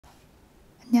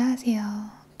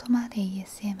안녕하세요. 토맛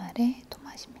ASMR의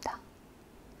토맛입니다.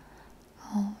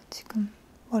 지금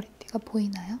머리띠가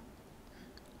보이나요?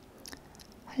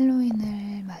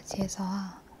 할로윈을 맞이해서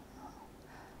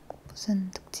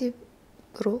무슨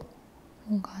특집으로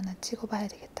뭔가 하나 찍어봐야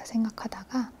되겠다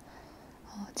생각하다가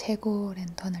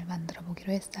잭오랜턴을 만들어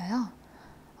보기로 했어요.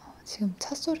 지금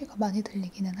차 소리가 많이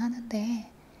들리기는 하는데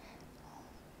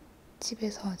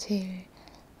집에서 제일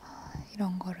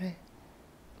이런 거를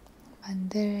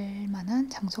만들 만한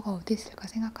장소가 어디 있을까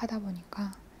생각하다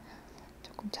보니까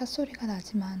조금 차 소리가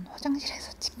나지만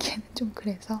화장실에서 찍기에는 좀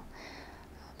그래서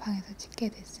방에서 찍게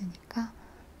됐으니까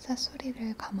차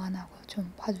소리를 감안하고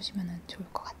좀 봐주시면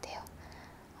좋을 것 같아요.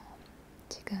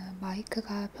 지금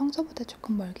마이크가 평소보다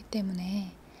조금 멀기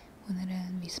때문에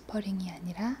오늘은 위스퍼링이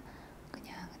아니라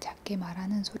그냥 작게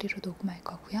말하는 소리로 녹음할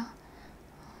거고요.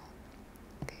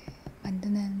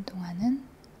 만드는 동안은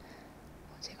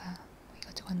제가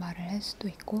이것저것 말을 할 수도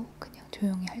있고 그냥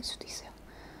조용히 할 수도 있어요.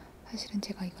 사실은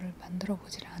제가 이걸 만들어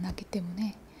보지를 않았기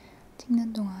때문에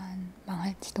찍는 동안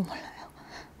망할지도 몰라요.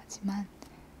 하지만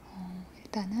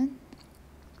일단은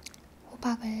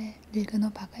늙은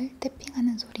호박을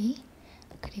탭핑하는 소리,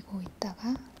 그리고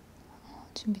이따가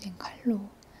준비된 칼로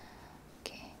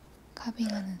이렇게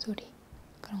카빙하는 소리,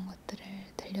 그런 것들을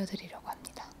들려드리려고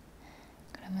합니다.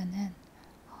 그러면은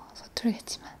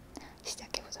서툴겠지만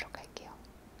시작해보도록 할게요.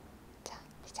 자,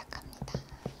 시작합니다.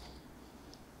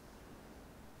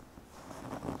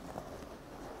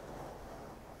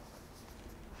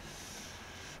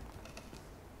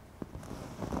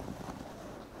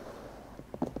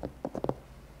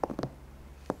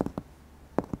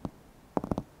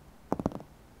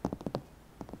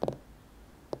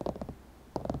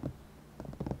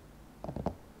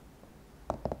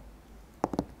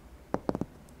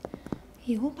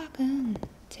 이 호박은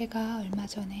제가 얼마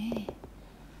전에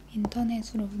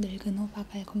인터넷으로 늙은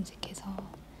호박을 검색해서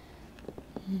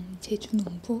제주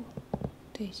농부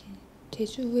대신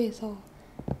제주에서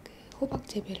그 호박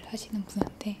재배를 하시는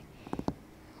분한테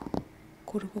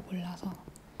고르고 골라서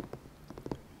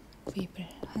구입을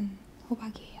한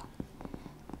호박이에요.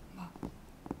 막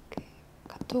그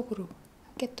카톡으로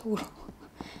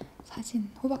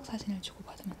호박 사진을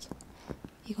주고받으면서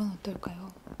이건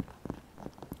어떨까요?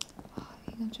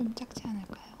 이건 좀 작지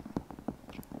않을까요?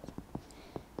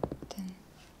 아무튼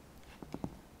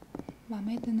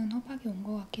마음에 드는 호박이 온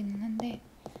것 같기는 한데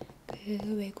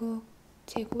그 외국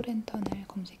잭오랜턴을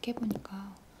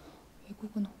검색해보니까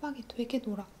외국은 호박이 되게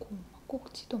노랗고 막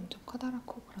꼭지도 엄청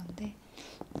커다랗고 그런데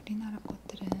우리나라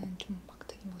것들은 좀 막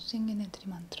되게 못생긴 애들이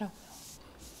많더라고요.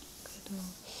 그래도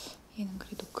얘는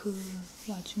그래도 그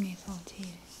와중에서 제일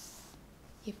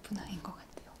예쁜 아이인 것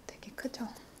같아요. 되게 크죠?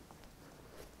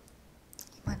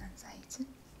 이만한 사이즈?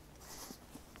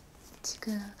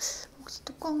 지금 혹시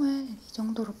뚜껑을 이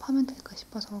정도로 파면 될까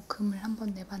싶어서 금을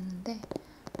한번 내봤는데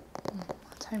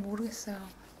잘 모르겠어요.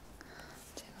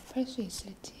 제가 팔 수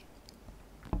있을지.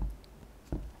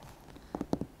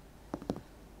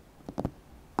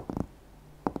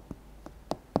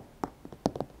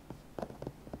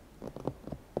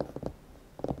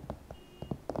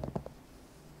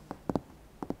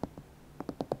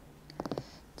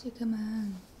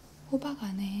 지금은 호박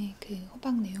안에 그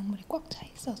호박 내용물이 꽉 차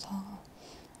있어서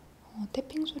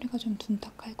태핑 소리가 좀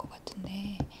둔탁할 것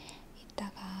같은데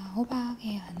이따가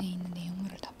호박의 안에 있는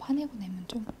내용물을 다 파내고 내면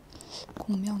좀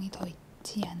공명이 더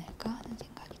있지 않을까 하는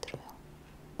생각이 들어요.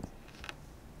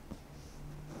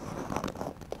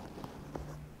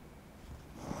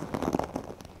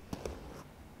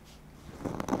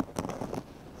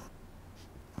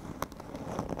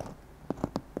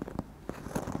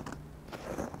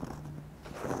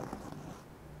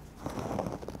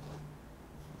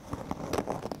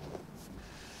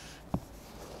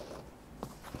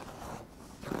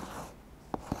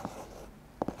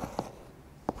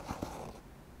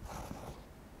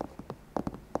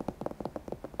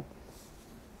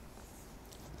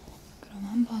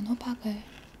 한번 호박을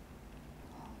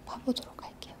파보도록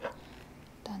할게요.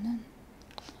 일단은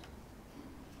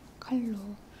칼로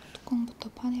뚜껑부터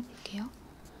파내볼게요.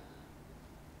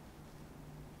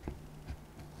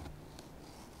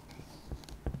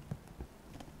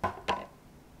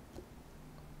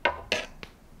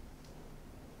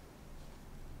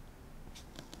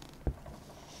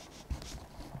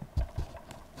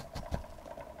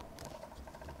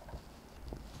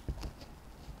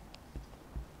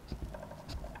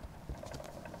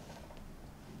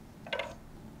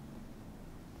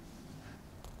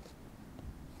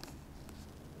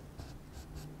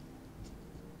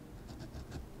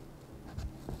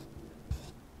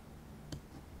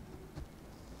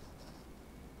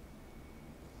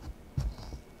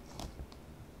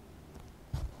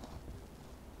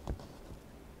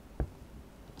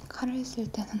 칼을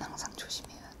쓸 때는 항상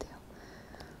조심해야 돼요.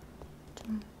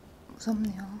 좀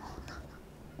무섭네요.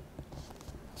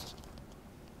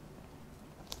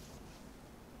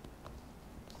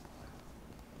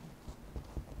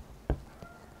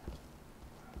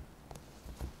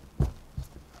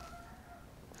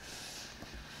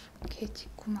 개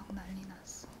짖고 막 난리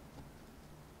났어.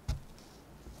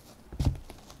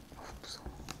 무서워.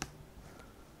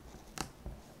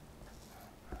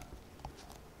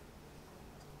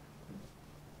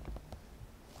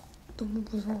 너무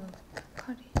무서워요,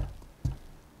 칼이.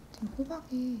 지금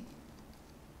호박이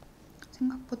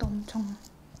생각보다 엄청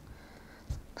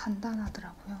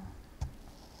단단하더라고요.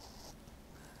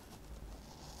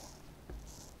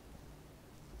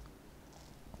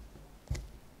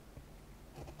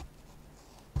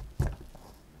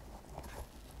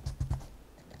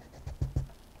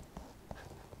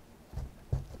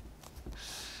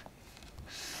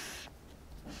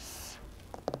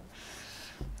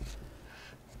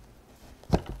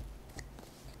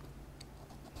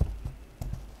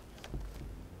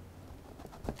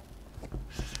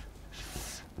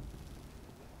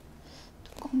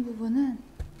 뚜껑 부분은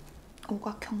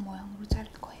오각형 모양으로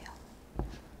자를 거예요.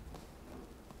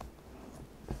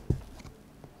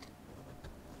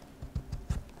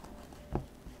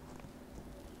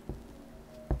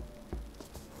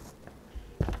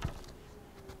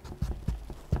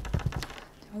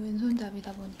 제가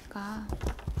왼손잡이다 보니까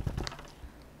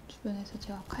주변에서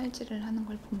제가 칼질을 하는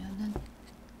걸 보면은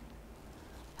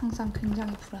항상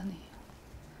굉장히 불안해요.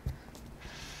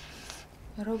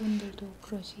 여러분들도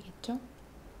그러시겠죠?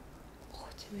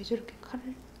 쟤 왜 저렇게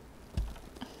칼을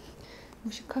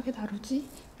무식하게 다루지?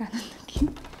 라는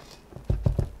느낌?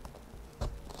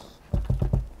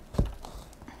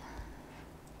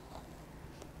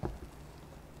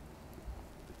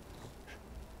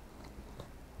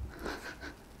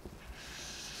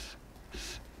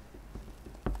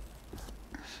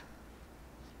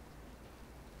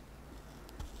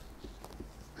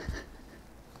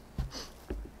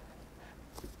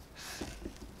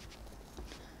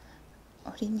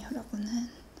 어린 여러분은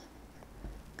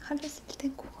칼을 쓸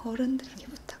땐 꼭 어른들에게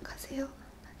부탁하세요.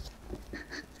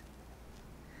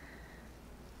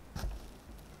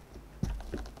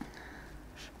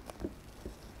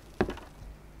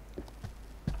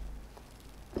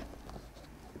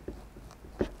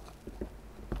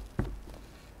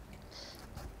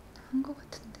 한 것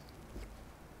같은데.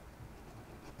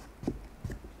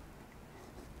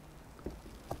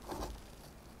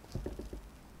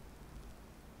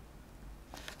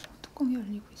 뚜껑이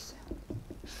열리고 있어요.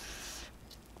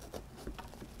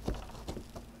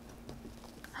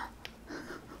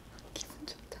 기분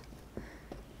좋다.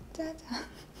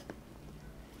 짜잔.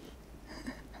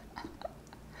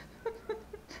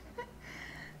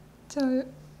 저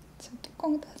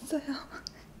뚜껑 땄어요.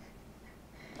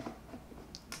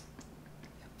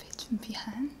 옆에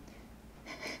준비한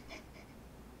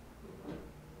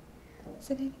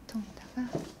쓰레기통에다가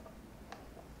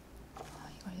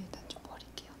이걸 일단 좀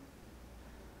버릴게요.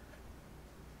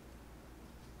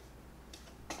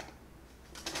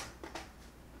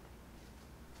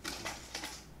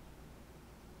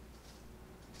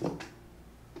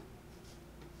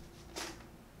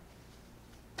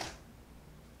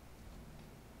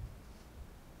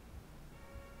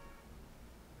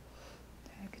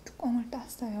 자, 이렇게 뚜껑을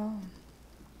땄어요.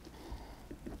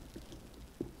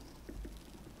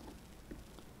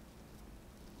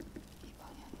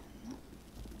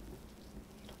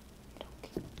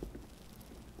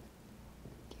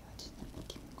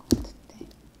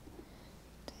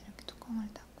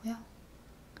 땄고요.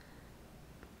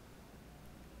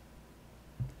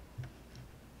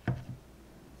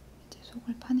 이제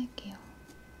속을 파낼게요.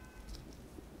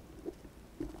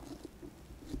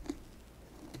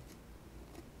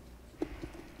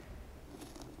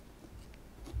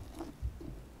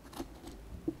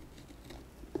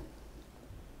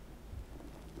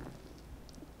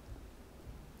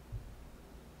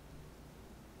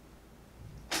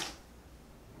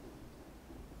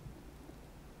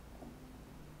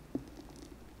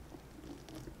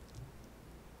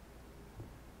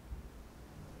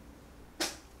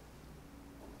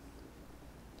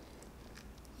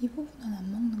 이 부분은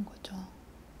안 먹는 거죠.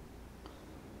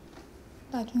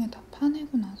 나중에 다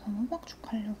파내고 나서 호박죽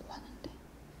하려고 하는데.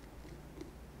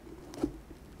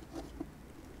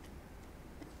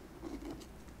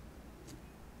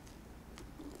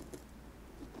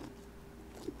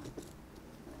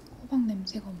 호박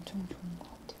냄새가 엄청 좋은 것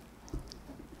같아요.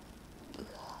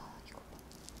 으아, 이거 봐.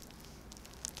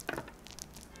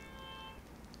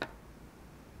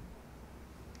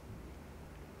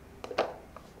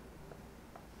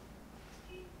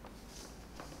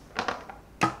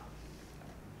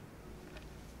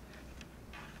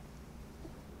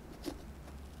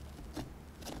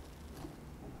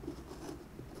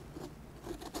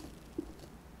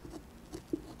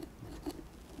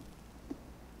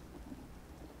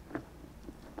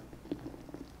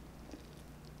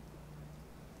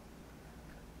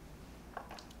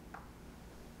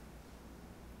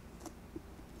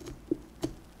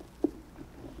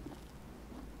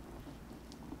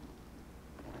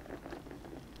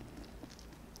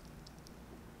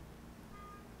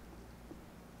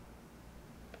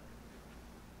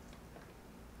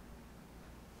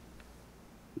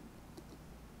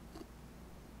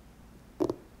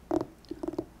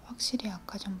 확실히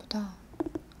아까 전보다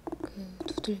그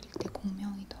두들길 때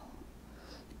공명이 더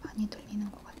많이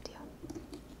들리는 것 같아요.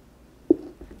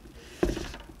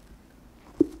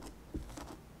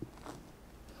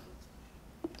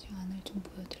 제가 안을 좀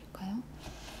보여드릴까요?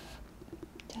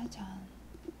 짜잔.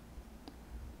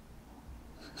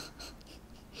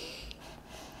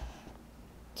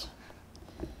 참,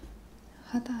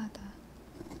 하다하다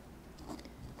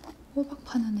호박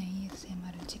파는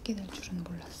ASMR을 찍게 될 줄은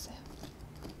몰랐어요.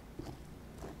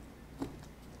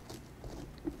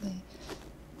 네,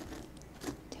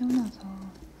 태어나서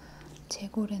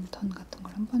잭오랜턴 같은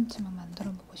걸 한 번쯤은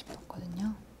만들어 보고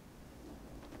싶었거든요.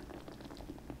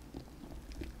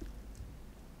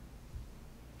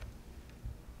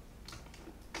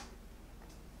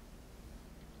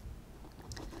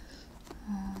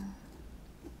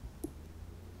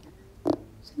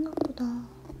 생각보다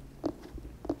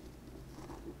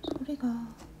소리가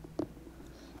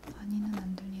많이는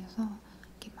안 들려서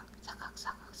이렇게 막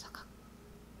사각사각사각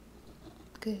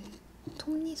그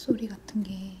톱니 소리 같은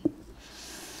게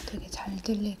되게 잘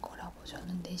들릴 거라고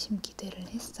저는 내심 기대를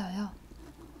했어요.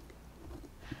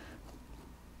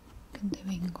 근데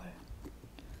웬걸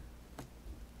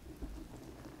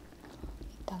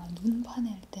이따가 눈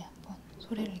파낼 때 한번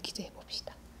소리를 기대해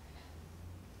봅시다.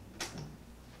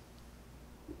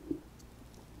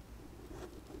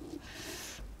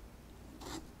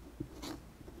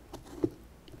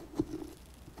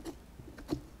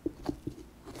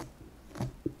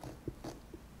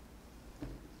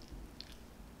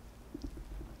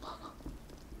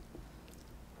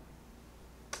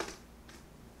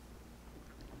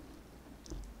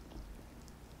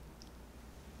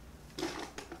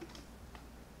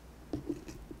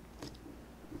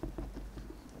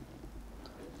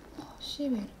 씨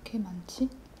왜 이렇게 많지?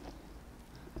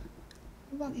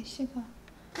 호박에 씨가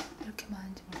이렇게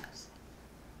많은지 몰랐어요.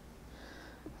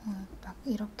 막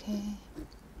이렇게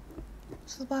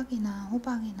수박이나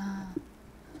호박이나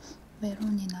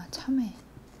메론이나 참외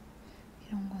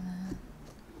이런 거는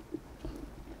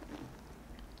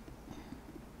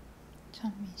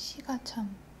참 씨가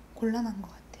참 곤란한 것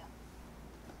같아요.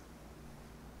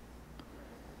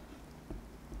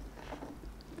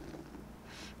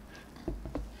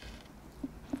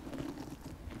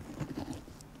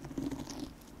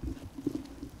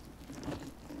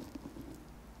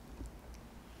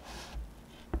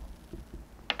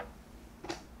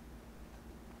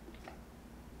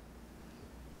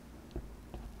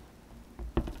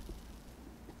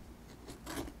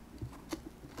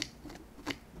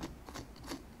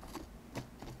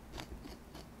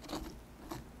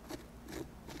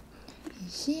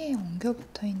 씨에 엉겨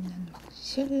붙어 있는 막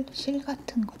실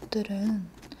같은 것들은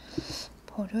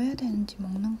버려야 되는지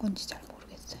먹는 건지 잘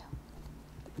모르겠어요.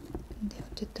 근데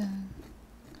어쨌든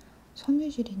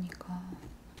섬유질이니까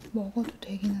먹어도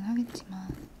되기는 하겠지만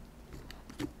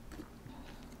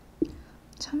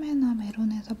참외나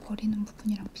메론에서 버리는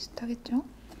부분이랑 비슷하겠죠?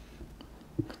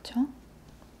 그쵸?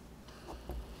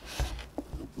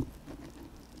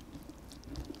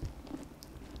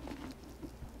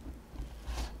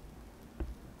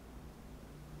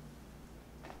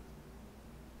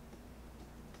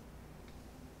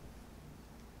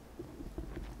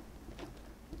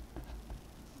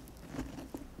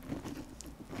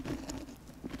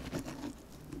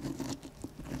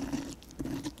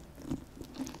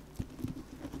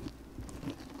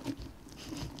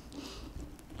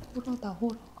 호러다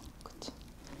호러. 그치?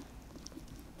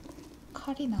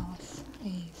 칼이 나왔어.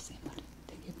 ASMR.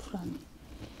 되게 불안해.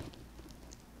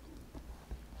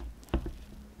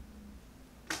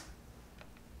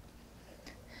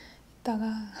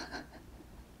 이따가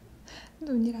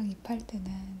눈이랑 입 할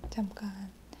때는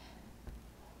잠깐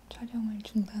촬영을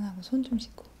중단하고 손 좀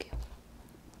씻고 올게요.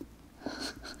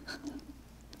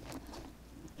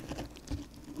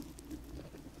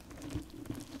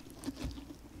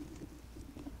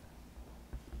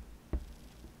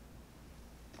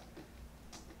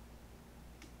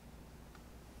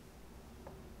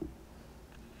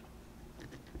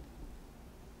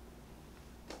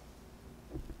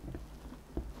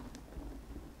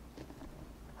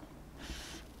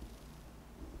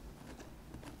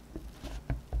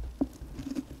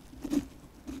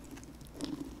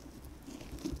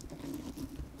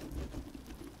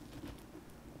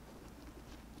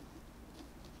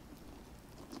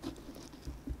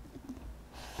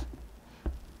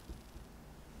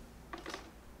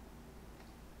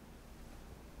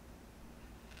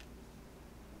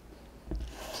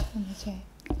 지금 이제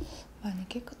많이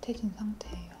깨끗해진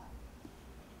상태예요.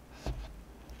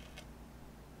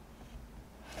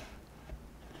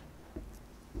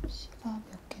 씨가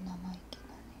몇 개 남아있긴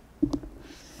하네.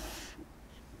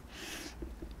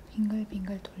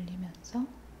 빙글빙글 돌리면서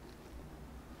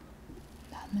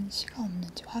남은 시가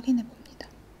없는지 확인해 봅니다.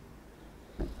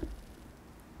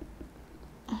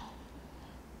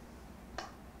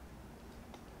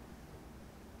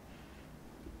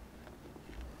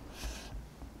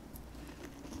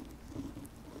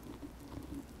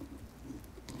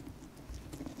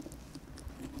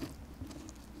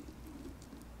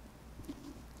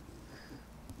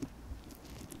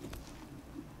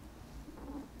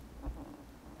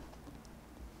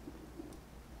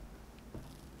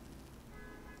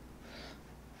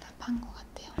 한 것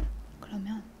같아요.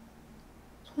 그러면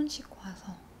손 씻고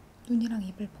와서 눈이랑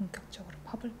입을 본격적으로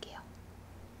파볼게요.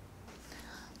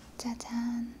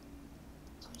 짜잔!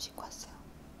 손 씻고 왔어요.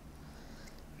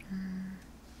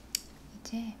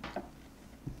 이제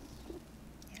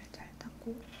얘를 잘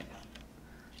닦고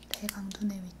대강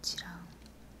눈의 위치랑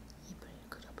입을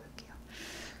그려볼게요.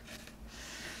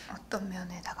 어떤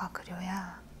면에다가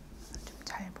그려야 좀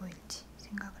잘 보일지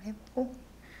생각을 해보고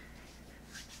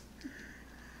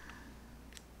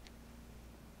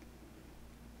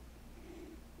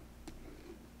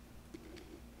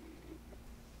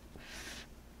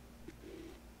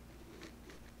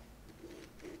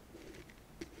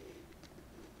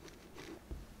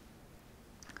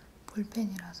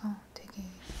볼펜이라서 되게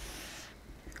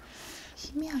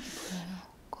희미하게 보여요.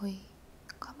 거의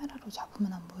카메라로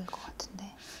잡으면 안 보일 것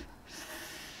같은데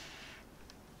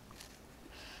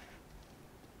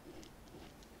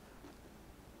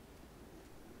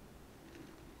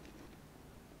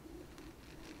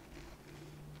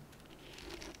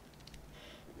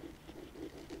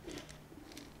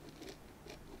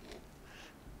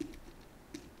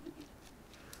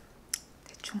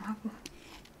대충 하고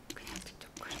그냥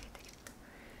직접 그려야 되겠다.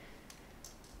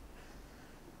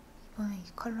 이번에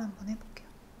이 컬러 한번 해볼게요.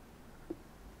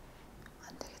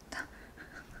 안 되겠다.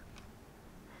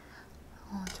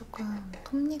 조금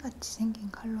톱니같이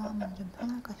생긴 컬러 하면 좀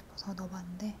편할까 싶어서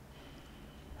넣어봤는데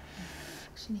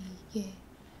확실히 이게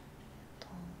더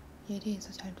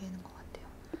예리해서 잘 되는 것 같아요.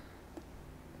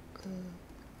 그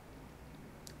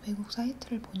외국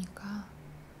사이트를 보니까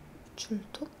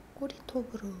줄톱?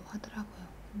 꼬리톱으로 하더라고요.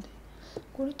 근데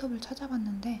꼬리톱을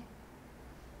찾아봤는데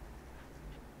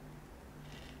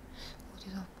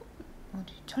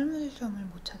어디 철물점을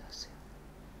못 찾았어요.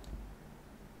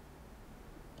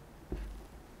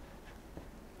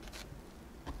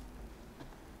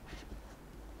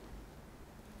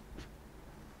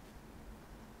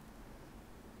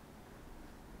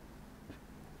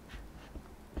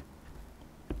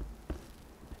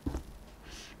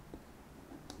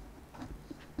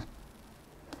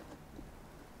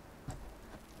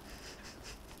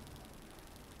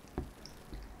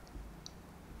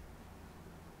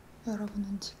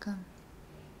 여러분은 지금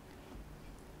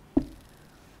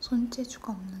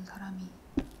손재주가 없는 사람이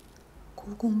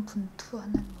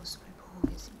고군분투하는 모습을 보고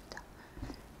계십니다.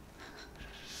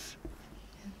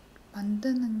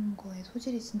 만드는 거에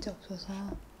소질이 진짜 없어서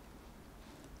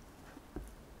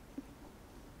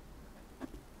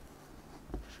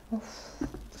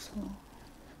무서워.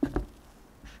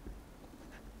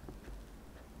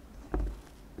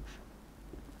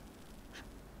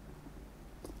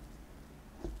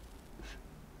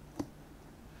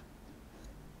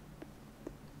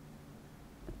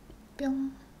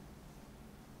 뿅.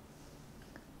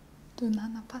 눈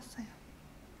하나 팠어요.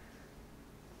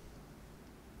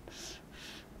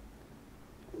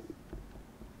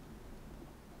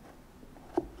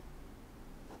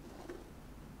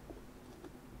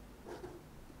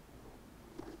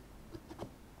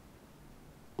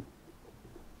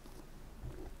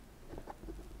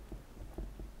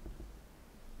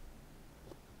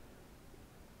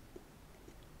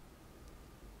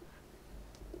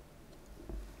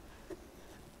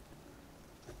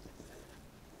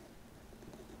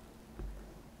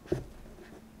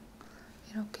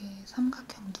 이렇게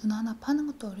삼각형 눈 하나 파는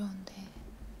것도 어려운데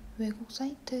외국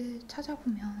사이트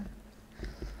찾아보면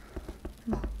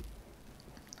막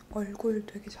얼굴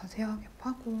되게 자세하게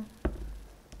파고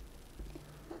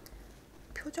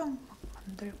표정 막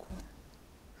만들고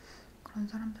그런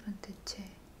사람들은 대체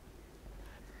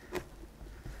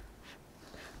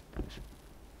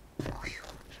어휴.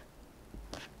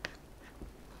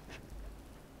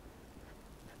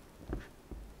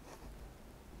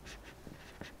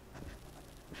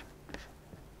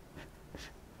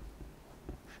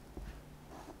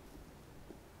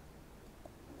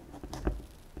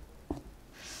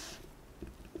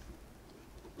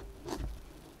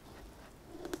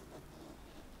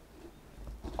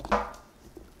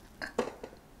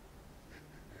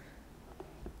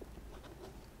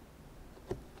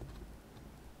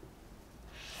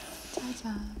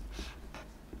 짜잔.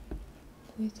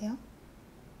 보이세요?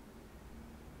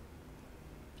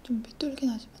 좀 삐뚤긴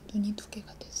하지만 눈이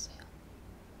 2개가 됐어요.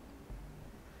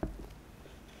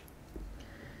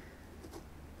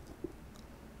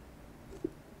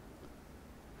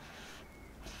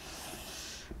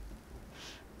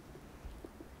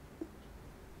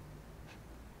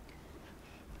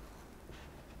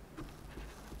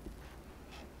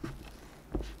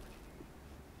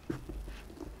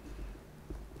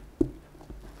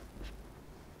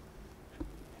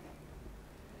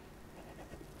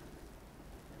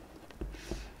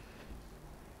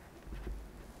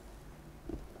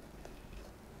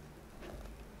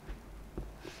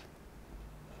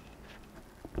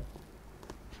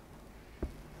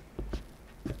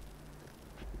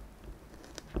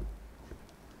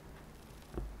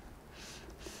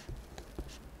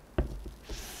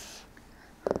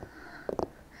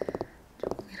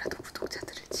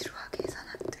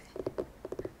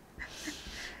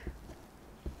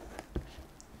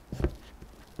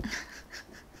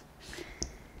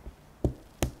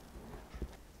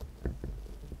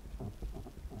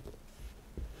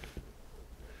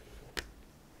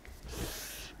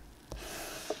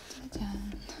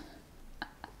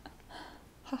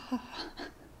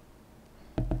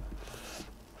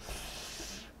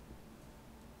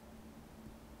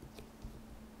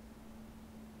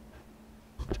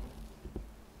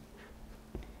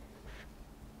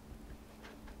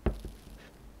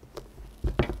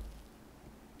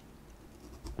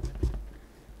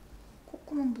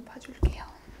 콧구멍도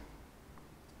파줄게요.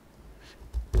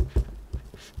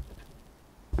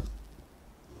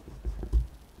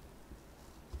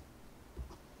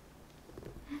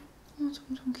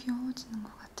 점점 귀여워지는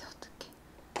것 같아. 어떡해.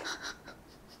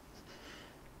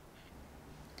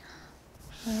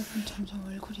 여러분, 점점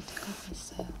얼굴이 돼가고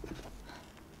있어요.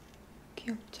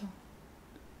 귀엽죠?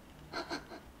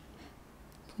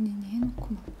 본인이 해놓고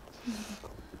막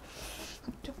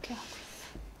흡족해하고 있어요.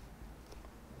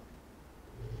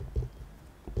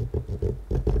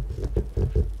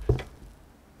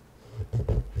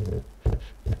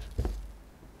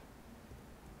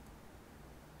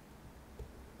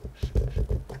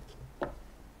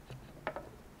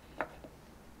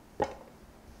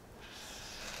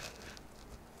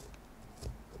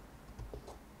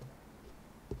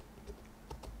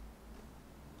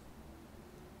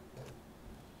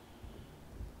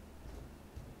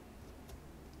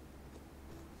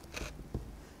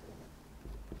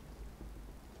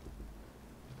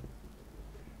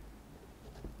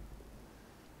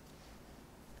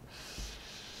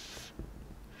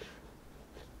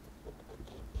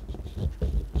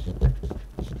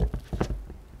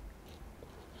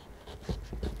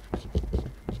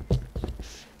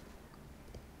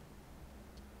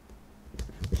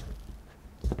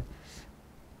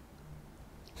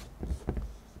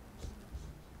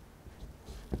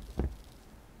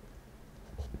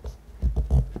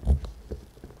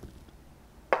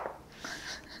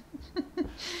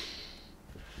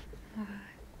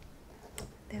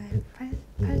 내가 이렇게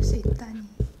팔 수 있다니.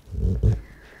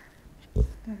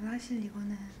 사실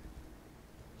이거는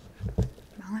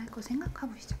망할 거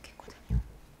생각하고 시작했거든요.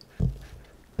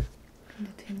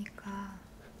 근데 되니까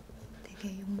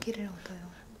되게 용기를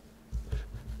얻어요.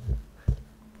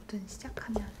 뭐든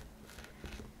시작하면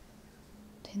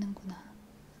되는구나.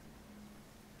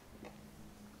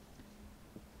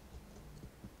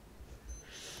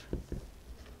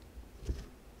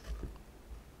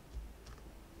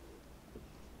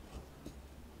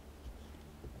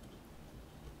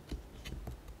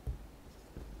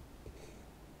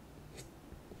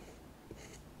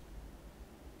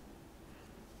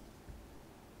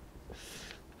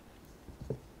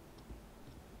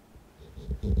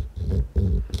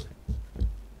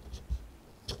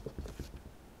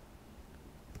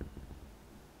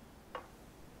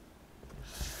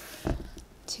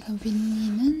 지금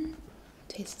윗니는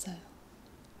됐어요.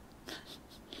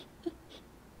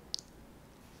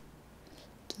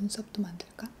 눈썹도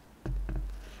만들까?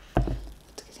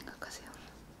 어떻게 생각하세요?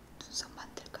 눈썹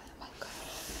만들까요? 말까요?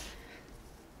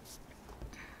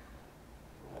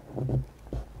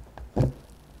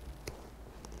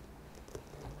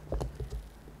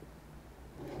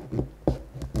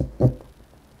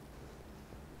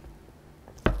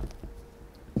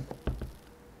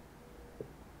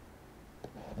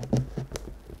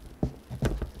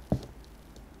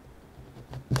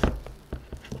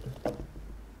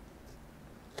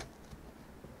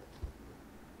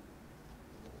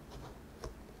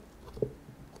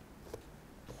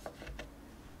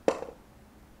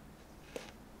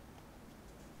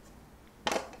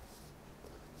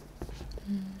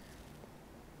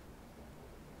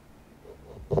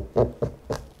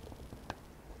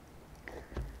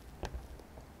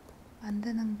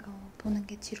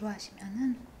 만약에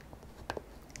지루하시면은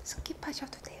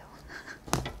스킵하셔도 돼요.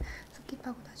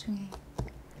 스킵하고 나중에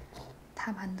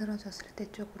다 만들어졌을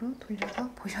때 쪽으로 돌려서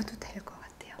보셔도 될 것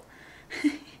같아요.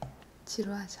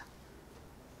 지루하죠?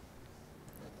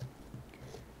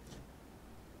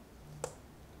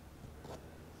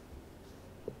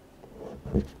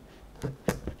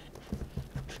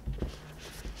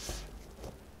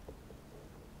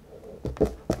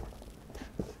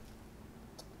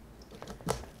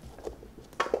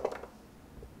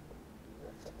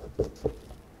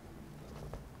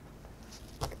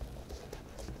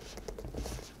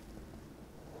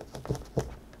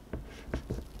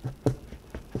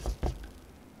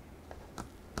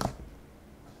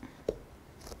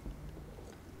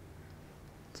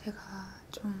 제가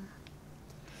좀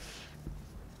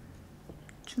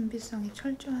준비성이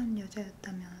철저한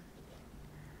여자였다면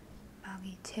막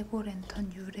이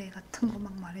잭오랜턴 유래 같은 거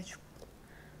막 말해주고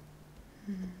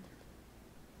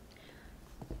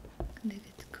근데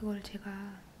그걸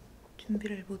제가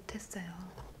준비를 못했어요.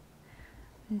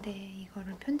 근데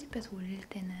이거를 편집해서 올릴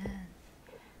때는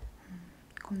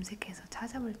검색해서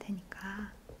찾아볼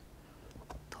테니까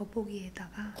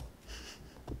더보기에다가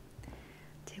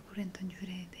잭오랜턴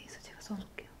유래에 대해서 제가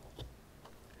써놓을게요.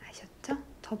 아셨죠?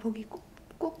 더보기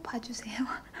꼭 봐주세요.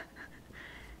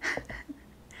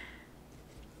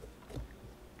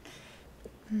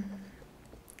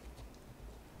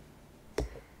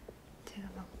 제가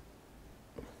막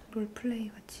롤플레이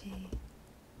같이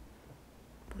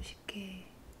멋있게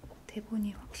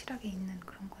대본이 확실하게 있는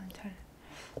그런 건 잘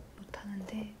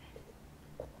못하는데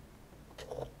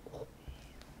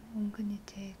은근히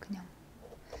제 그냥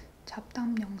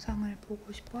잡담 영상을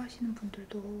보고 싶어 하시는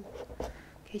분들도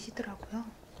계시더라고요.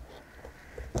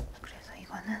 그래서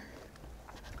이거는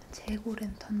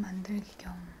재고랜턴 만들기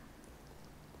겸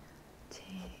제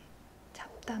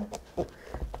잡담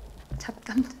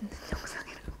듣는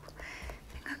영상이라고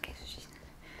생각해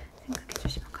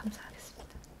주시면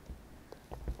감사하겠습니다.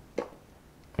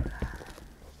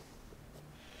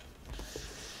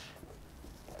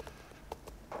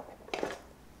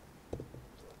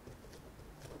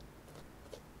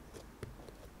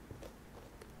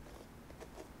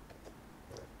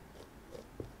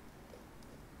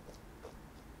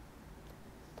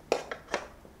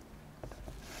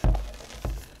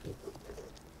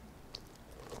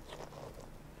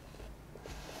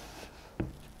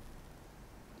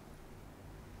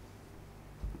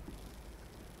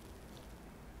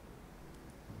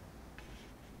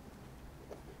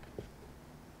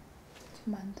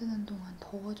 만드는 동안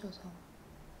더워져서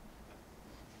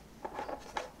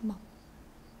막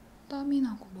땀이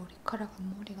나고 머리카락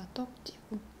앞머리가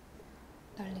떡지고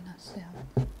난리 났어요.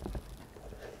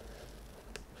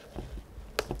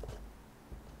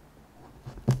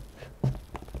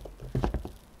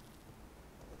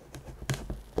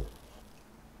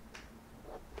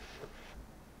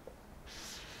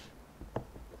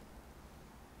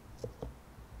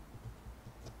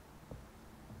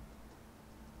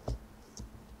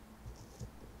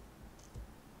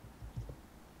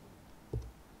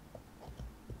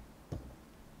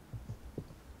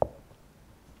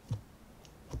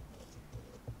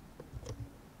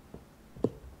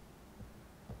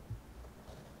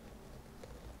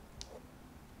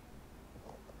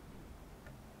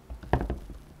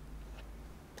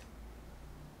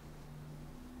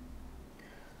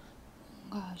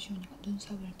 뭔가 아쉬우니까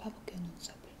눈썹을 파볼게요.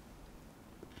 눈썹을.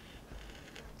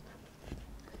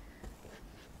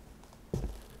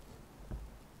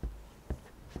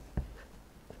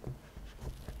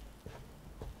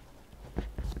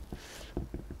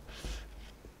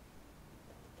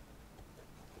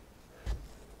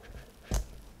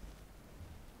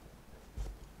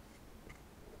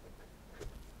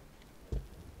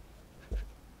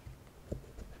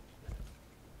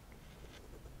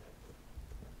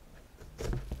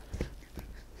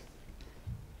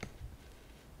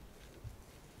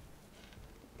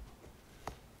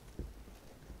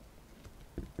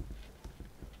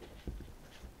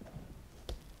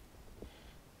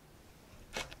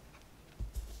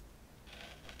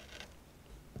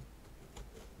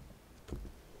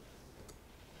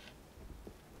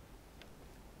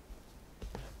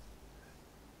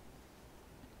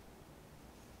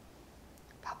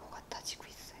 지고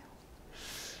있어요.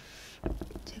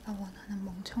 제가 원하는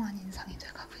멍청한 인상이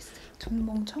돼가고 있어요. 전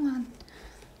멍청한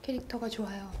캐릭터가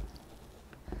좋아요.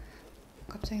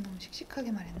 갑자기 너무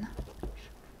씩씩하게 말했나?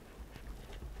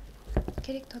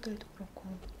 캐릭터들도 그렇고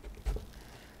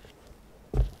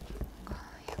뭔가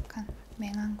약간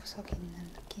맹한 구석이 있는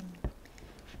느낌인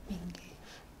게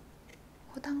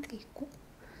허당기 있고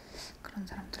그런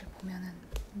사람들을 보면은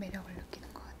매력을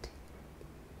느끼는 것 같아.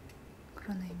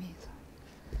 그런 의미에서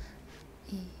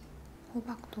이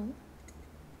호박도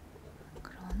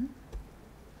그런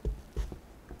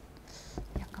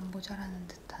약간 모자라는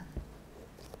듯한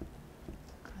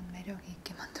그런 매력이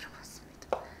있게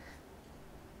만들어봤습니다.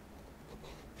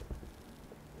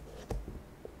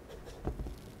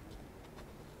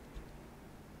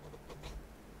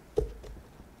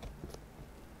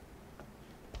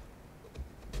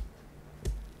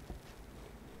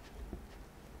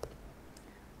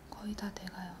 거의 다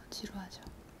돼가요. 지루하죠.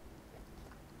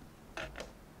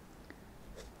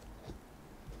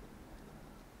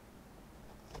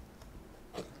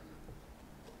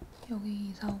 여기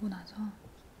이사 오고 나서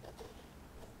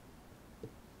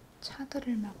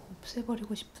차들을 막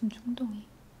없애버리고 싶은 충동이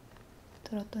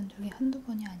들었던 적이 한두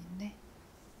번이 아닌데,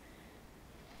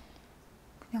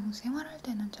 그냥 생활할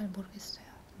때는 잘 모르겠어요.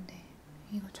 근데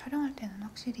이거 촬영할 때는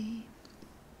확실히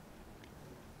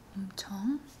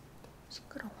엄청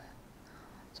시끄러워요.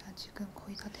 자, 지금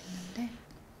거의 다 됐는데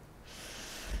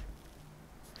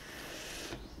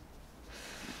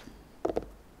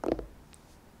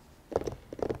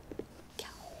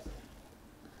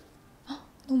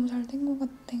너무 잘 된 것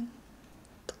같아.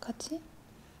 어떡하지?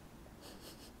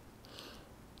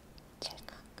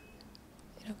 찰칵.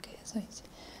 이렇게 해서 이제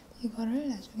이거를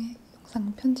나중에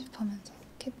영상 편집하면서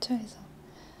캡처해서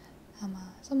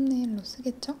아마 썸네일로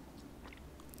쓰겠죠?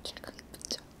 찰칵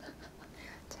예쁘죠?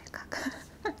 찰칵.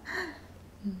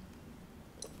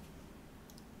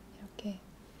 이렇게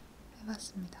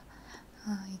해봤습니다.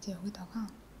 이제 여기다가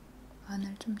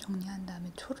안을 좀 정리한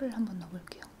다음에 초를 한번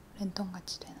넣어볼게요. 랜턴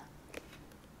같이 되나?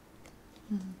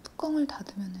 뚜껑을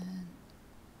닫으면은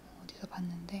어디서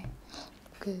봤는데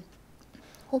그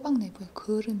호박 내부에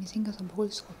그을음이 생겨서 먹을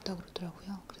수가 없다고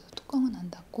그러더라고요. 그래서 뚜껑은 안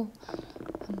닫고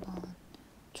한번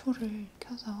초를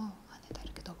켜서 안에다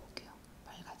이렇게 넣어볼게요.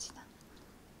 밝아지나?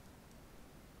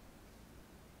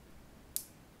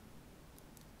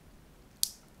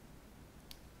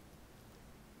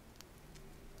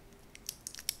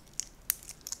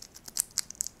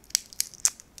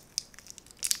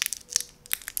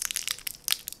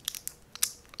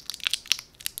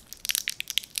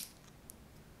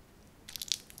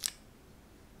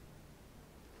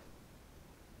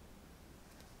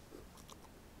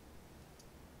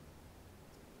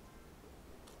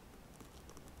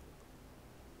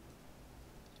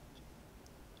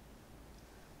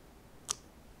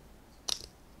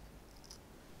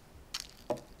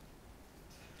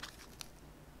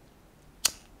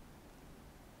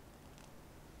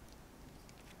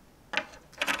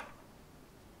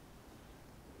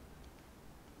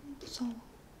 무서워.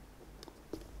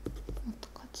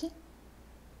 어떡하지?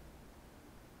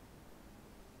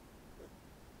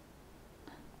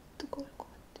 뜨거울 것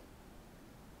같아.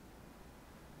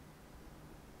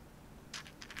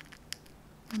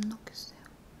 못 넣겠어요.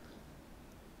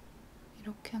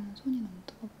 이렇게 하면 손이 너무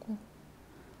뜨겁고.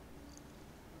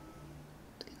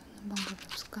 어떻게 넣는 방법이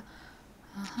없을까?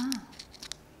 아하.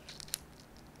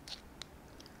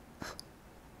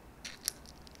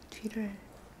 뒤를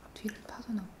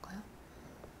파서 넣어볼까요?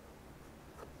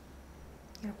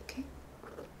 이렇게?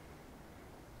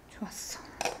 좋았어.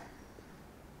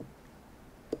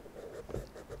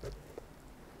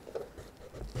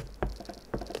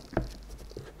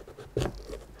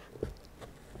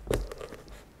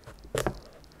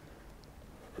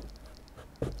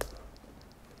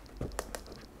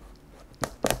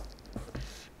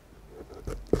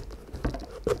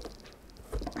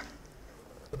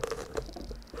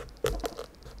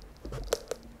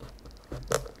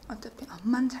 어차피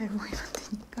앞만 잘 보이면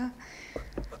되니까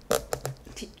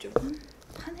뒤쪽은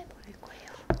파내버릴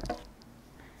거예요.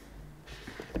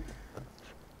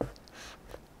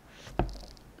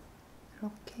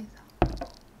 이렇게 해서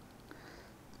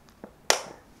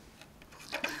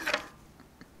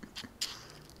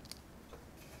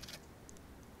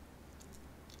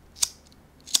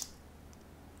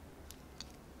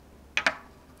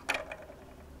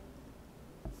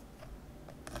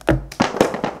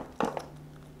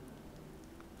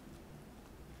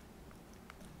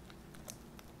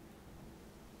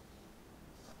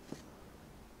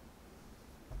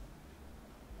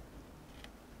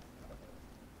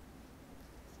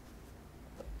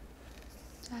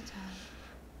짜잔.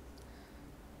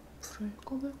 불을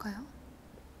꺼볼까요?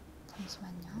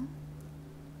 잠시만요.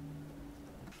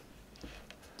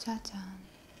 짜잔.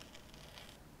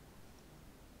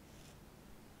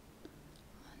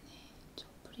 안에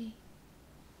촛불이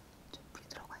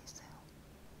들어가 있어요.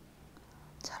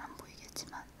 잘 안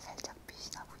보이겠지만 살짝 빛이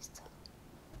나고 있어요.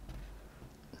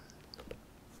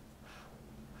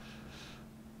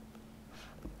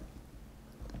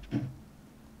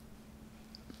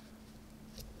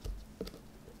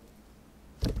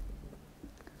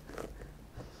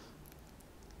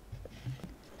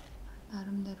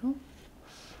 나름대로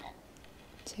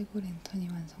재고랜턴이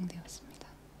완성되었습니다.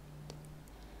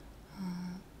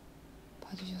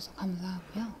 봐주셔서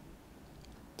감사하고요.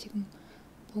 지금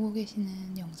보고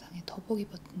계시는 영상의 더보기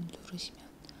버튼을 누르시면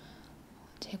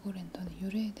재고랜턴의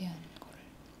유래에 대한 거를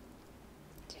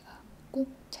제가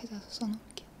꼭 찾아서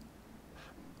써놓을게요.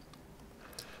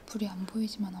 불이 안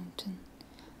보이지만 아무튼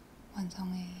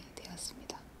완성이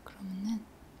되었습니다. 그러면은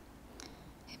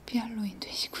해피 할로윈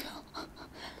되시고요.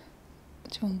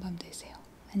 좋은 밤 되세요.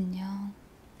 안녕.